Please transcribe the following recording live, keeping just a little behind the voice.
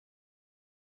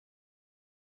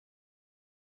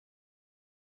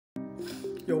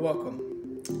You're welcome.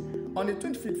 On the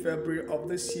 25th February of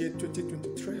this year,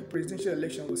 2023, presidential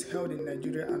election was held in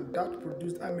Nigeria, and that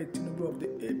produced Ahmed Tinubu of the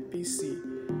APC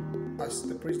as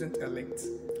the president-elect.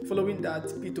 Following that,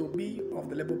 Peter Obi of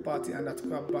the Labour Party and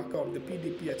Atiku Abubakar of the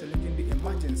PDP are challenging the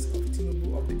emergence of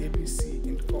Tinubu of the APC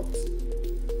in court.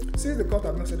 Since the court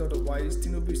have not said otherwise,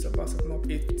 Tinubu is about setting up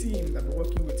a team that will be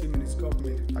working with him in his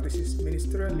government, and this is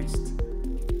ministerial list.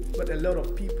 But a lot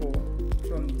of people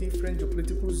from different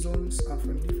geopolitical zones and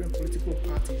from different political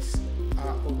parties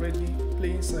are already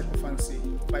playing sycophancy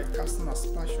by casting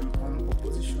aspersion on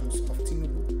oppositions of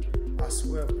Tinubu, as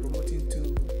well promoting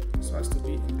Tinubu so as to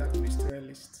be in that ministerial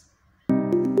list.